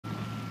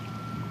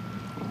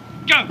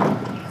Go!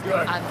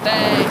 And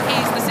there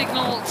is the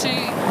signal to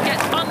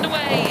get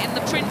underway in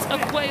the Prince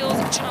of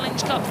Wales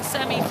Challenge Cup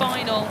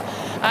semi-final,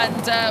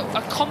 and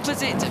a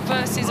composite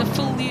versus a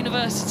full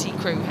university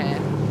crew here.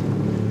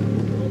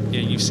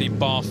 Yeah, you've seen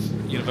Bath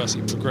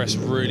University progress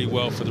really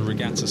well for the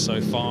regatta so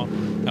far,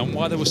 and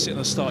while they were sitting at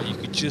the start, you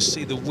could just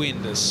see the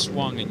wind has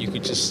swung, and you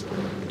could just,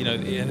 you know,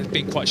 it had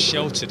been quite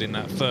sheltered in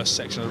that first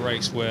section of the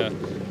race, where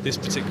this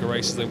particular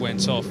race, as they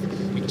went off,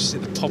 you could just see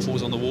the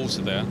popples on the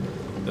water there.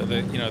 That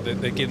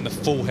they're getting the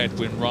full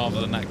headwind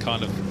rather than that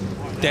kind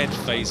of dead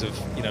phase of,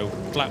 you know,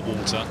 flat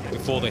water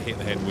before they hit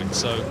the headwind.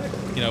 So,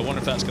 you know, I wonder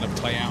if that's going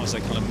to play out as they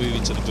kind of move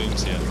into the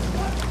booms here.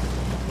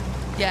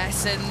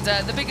 Yes,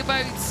 and the bigger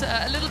boats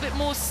a little bit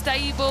more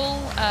stable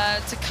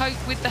to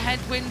cope with the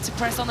headwind, to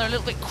press on. They're a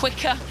little bit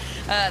quicker.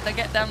 They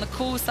get down the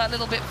course that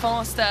little bit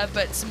faster,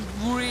 but some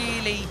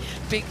really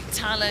big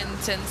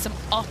talent and some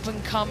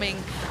up-and-coming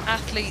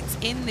athletes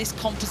in this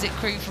composite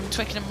crew from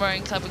Twickenham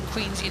Rowing Club and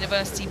Queen's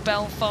University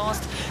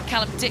Belfast.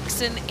 Callum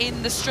Dixon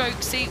in the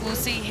stroke seat. We'll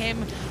see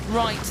him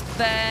right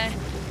there.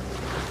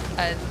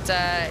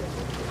 And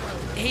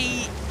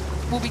he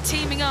will be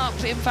teaming up,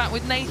 in fact,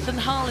 with Nathan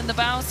Hull in the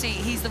bow seat.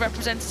 He's the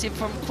representative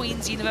from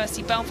Queen's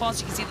University Belfast.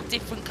 You can see the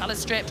different colour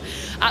strip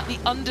at the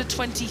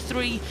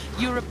Under-23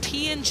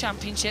 European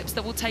Championships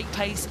that will take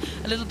place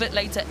a little bit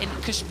later in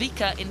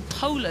Katowice in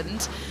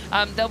Poland.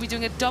 They'll be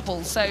doing a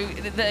double. So,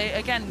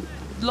 again,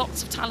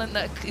 lots of talent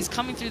that is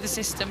coming through the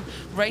system,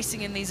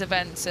 racing in these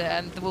events,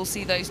 and we'll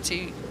see those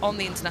two on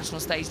the international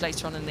stage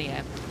later on in the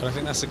year. And I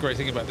think that's the great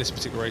thing about this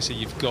particular race.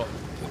 You've got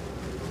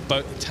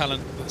both the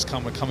talent that's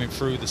coming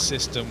through the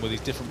system with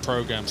these different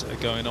programs that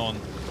are going on.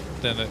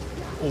 They're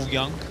all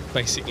young,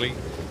 basically.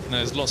 And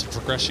there's lots of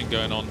progression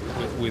going on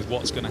with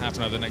what's going to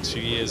happen over the next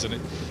few years, and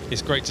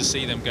it's great to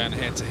see them going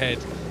head-to-head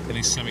in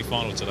this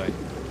semi-final today.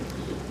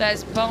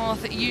 There's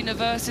Bath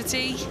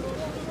University.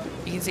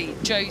 You can see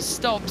Joe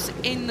Stobbs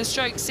in the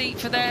stroke seat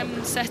for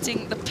them,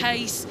 setting the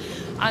pace.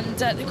 And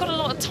they've got a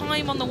lot of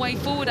time on the way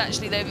forward,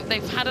 actually.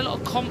 They've had a lot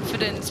of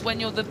confidence. When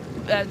you're the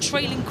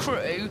trailing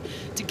crew,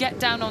 to get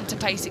down onto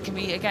pace, it can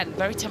be, again,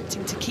 very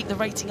tempting to keep the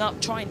rating up,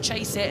 try and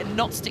chase it and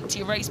not stick to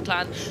your race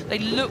plan. They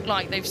look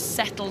like they've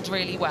settled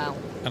really well.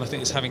 And I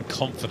think it's having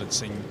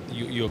confidence in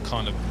your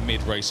kind of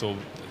mid-race or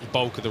the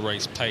bulk of the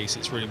race pace.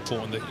 It's really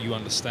important that you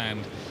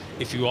understand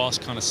if you are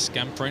kind of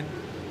scampering,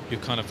 you're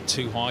kind of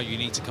too high, you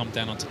need to come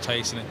down onto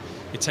pace, and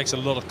it takes a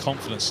lot of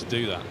confidence to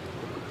do that.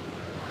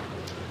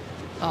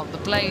 Oh, the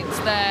blades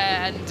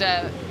there,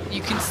 and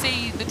you can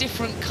see the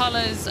different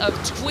colours of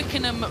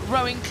Twickenham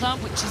Rowing Club,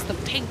 which is the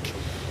pink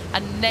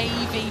and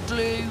navy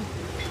blue,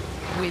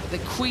 with the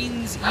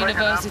Queen's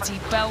University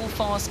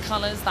Belfast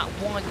colours, that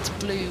white,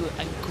 blue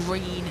and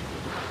green.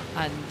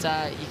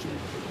 And you can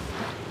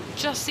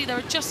just see they're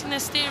adjusting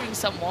their steering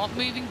somewhat,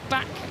 moving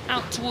back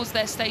out towards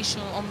their station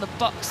on the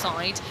buck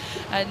side.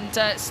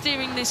 And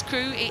steering this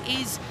crew, it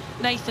is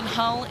Nathan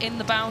Hull in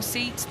the bow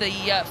seat,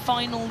 the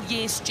final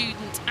year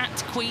student at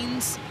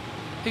Queen's,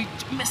 who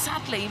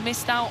sadly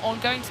missed out on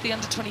going to the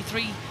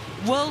Under-23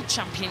 World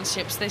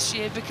Championships this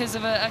year because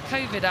of a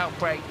COVID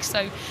outbreak.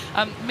 So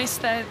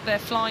missed their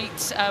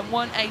flight,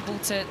 weren't able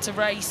to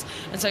race,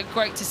 and so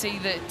great to see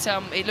that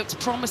it looks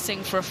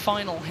promising for a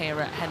final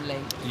here at Henley.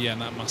 Yeah,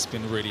 and that must have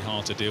been really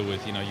hard to deal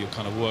with. You know, you're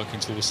kind of working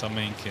towards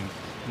something, and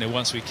you know,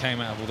 once we came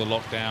out of all the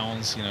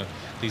lockdowns, you know,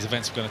 these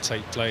events are going to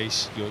take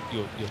place.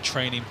 You're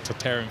training,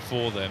 preparing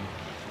for them,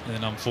 and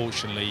then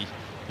unfortunately,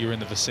 you're in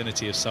the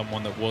vicinity of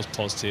someone that was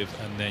positive,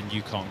 and then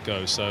you can't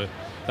go. So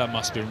that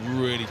must have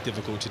been really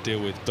difficult to deal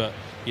with. But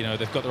you know,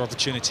 they've got their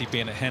opportunity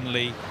being at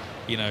Henley.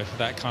 You know,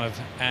 that kind of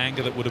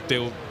anger that would have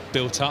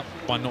built up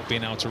by not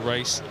being able to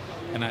race,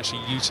 and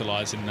actually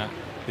utilising that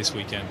this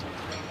weekend.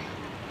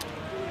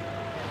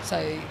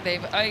 So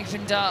they've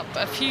opened up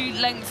a few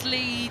lengths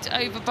lead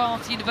over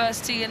Bath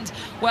University, and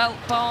well,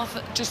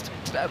 Bath just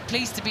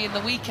pleased to be in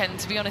the weekend.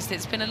 To be honest,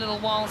 it's been a little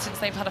while since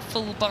they've had a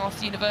full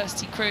Bath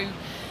University crew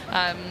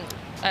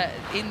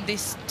in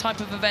this type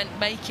of event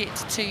make it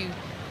to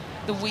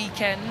the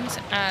weekend,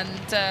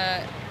 and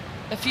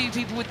a few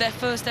people with their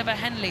first ever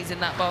Henleys in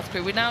that Bath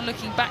crew. We're now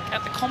looking back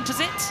at the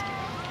composite,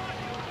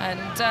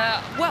 and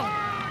well,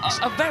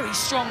 a very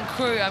strong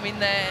crew. I mean,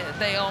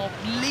 they are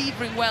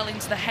levering well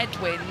into the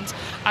headwind,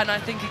 and I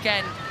think,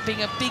 again,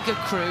 being a bigger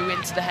crew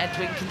into the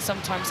headwind can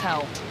sometimes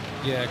help.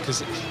 Yeah, because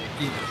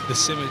the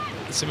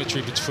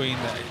symmetry between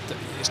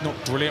it's not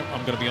brilliant.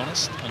 I'm going to be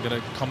honest. I'm going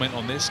to comment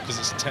on this because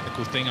it's a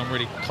technical thing I'm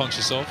really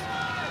conscious of.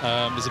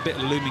 There's a bit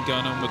of looming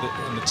going on with it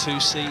in the 2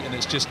 seat, and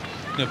it's just,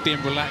 you know,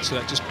 being relaxed with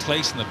that, just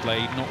placing the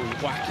blade, not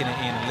whacking it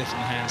in and lifting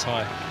the hands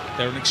high.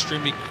 They're an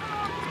extremely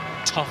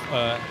tough,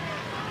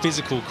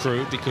 physical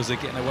crew because they're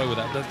getting away with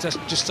that. But that's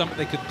just something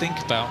they could think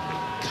about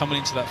coming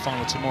into that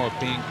final tomorrow,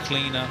 being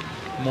cleaner,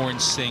 more in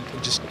sync,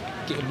 and just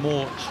getting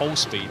more whole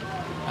speed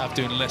out of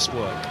doing less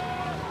work.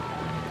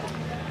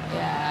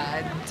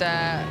 Yeah,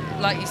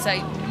 and like you say,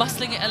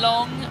 muscling it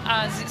along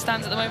as it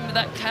stands at the moment,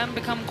 that can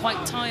become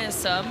quite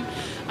tiresome.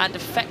 and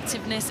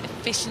effectiveness,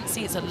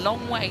 efficiency. It's a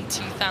long way,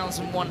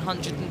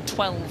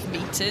 2,112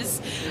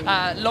 metres,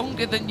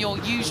 longer than your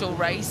usual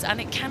race, and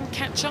it can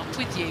catch up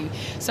with you.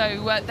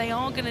 So they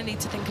are going to need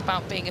to think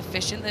about being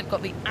efficient. They've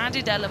got the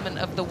added element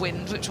of the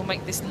wind, which will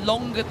make this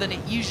longer than it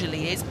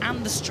usually is,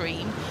 and the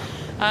stream.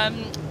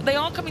 They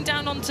are coming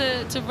down onto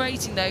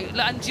racing though,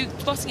 and you're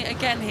spotting it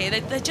again here.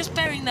 They're just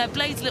burying their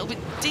blades a little bit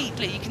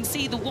deeply. You can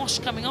see the wash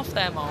coming off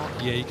there, Mark.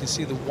 Yeah, you can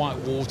see the white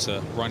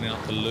water running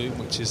up the loom,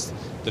 which is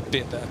the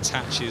bit that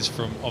attaches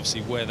from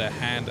obviously where their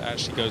hand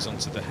actually goes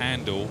onto the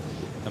handle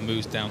and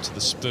moves down to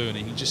the spoon. And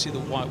you can just see the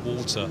white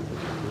water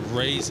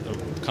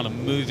kind of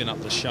moving up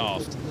the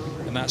shaft.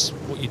 And that's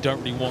what you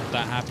don't really want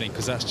that happening,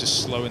 because that's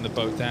just slowing the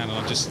boat down. And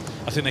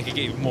I think they could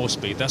get even more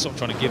speed. That's what I'm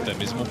trying to give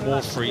them, is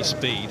more free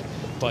speed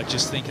by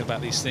just thinking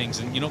about these things.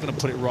 And you're not going to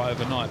put it right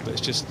overnight, but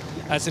it's just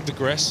as they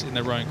progress in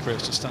their rowing career,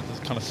 it's just starting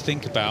to kind of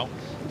think about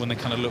when they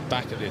kind of look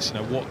back at this, you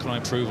know, what can I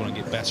improve on and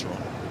get better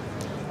on?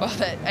 Well,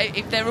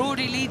 if they're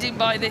already leading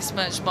by this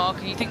much, Mark,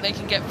 and you think they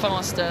can get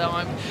faster,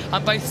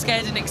 I'm both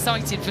scared and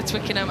excited for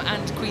Twickenham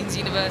and Queen's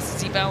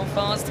University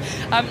Belfast.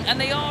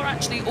 And they are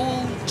actually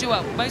all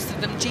most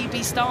of them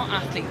GB Star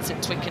athletes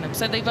at Twickenham,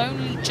 so they've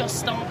only just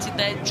started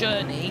their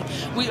journey,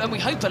 and we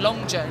hope a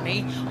long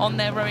journey, on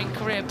their rowing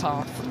career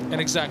path.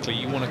 And exactly,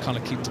 you want to kind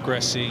of keep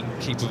progressing,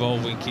 keep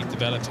evolving, keep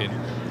developing,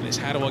 and it's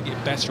how do I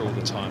get better all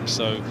the time?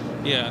 So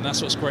yeah, and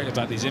that's what's great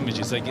about these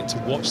images. They get to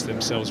watch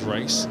themselves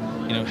race,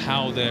 you know,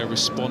 how they're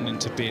responding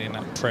to being in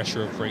that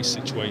pressure of race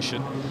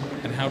situation,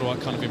 and how do I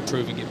kind of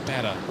improve and get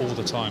better all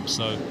the time.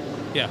 So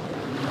yeah,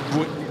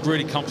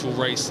 really comfortable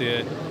race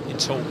here in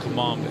total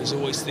command, but there's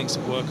always things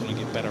to work on and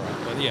get better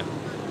at. But yeah,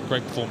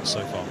 great performance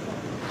so far.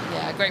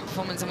 Yeah, great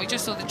performance, and we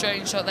just saw the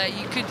drone shot there.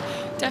 You could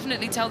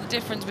definitely tell the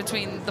difference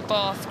between the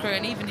Bath crew,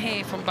 and even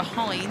here from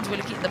behind, we're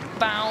looking at the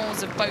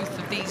bows of both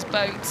of these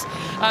boats.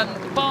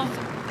 Bath,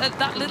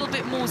 that little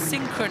bit more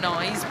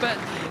synchronised, but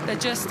they're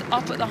just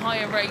up at the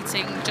higher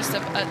rating, just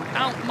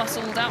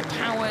out-muscled,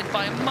 out-powered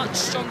by a much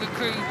stronger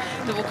crew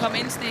that will come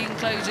into the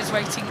enclosures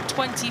rating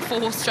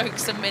 24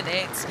 strokes a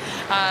minute.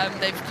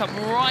 They've come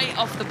right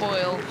off the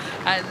boil,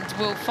 and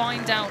we'll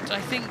find out, I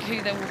think,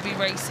 who they will be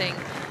racing,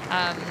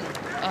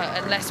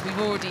 unless we've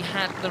already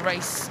had the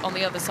race on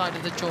the other side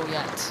of the draw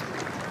yet.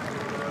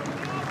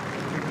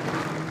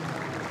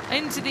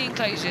 Into the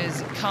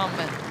enclosures come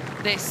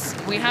this.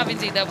 We have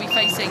indeed, they'll be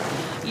facing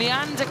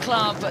Leander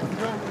Club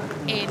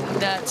in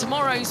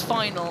tomorrow's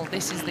final.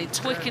 This is the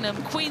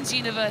Twickenham Queen's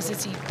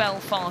University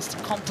Belfast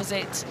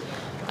composite,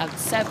 and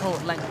several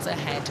lengths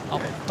ahead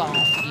of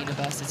Bath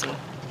University.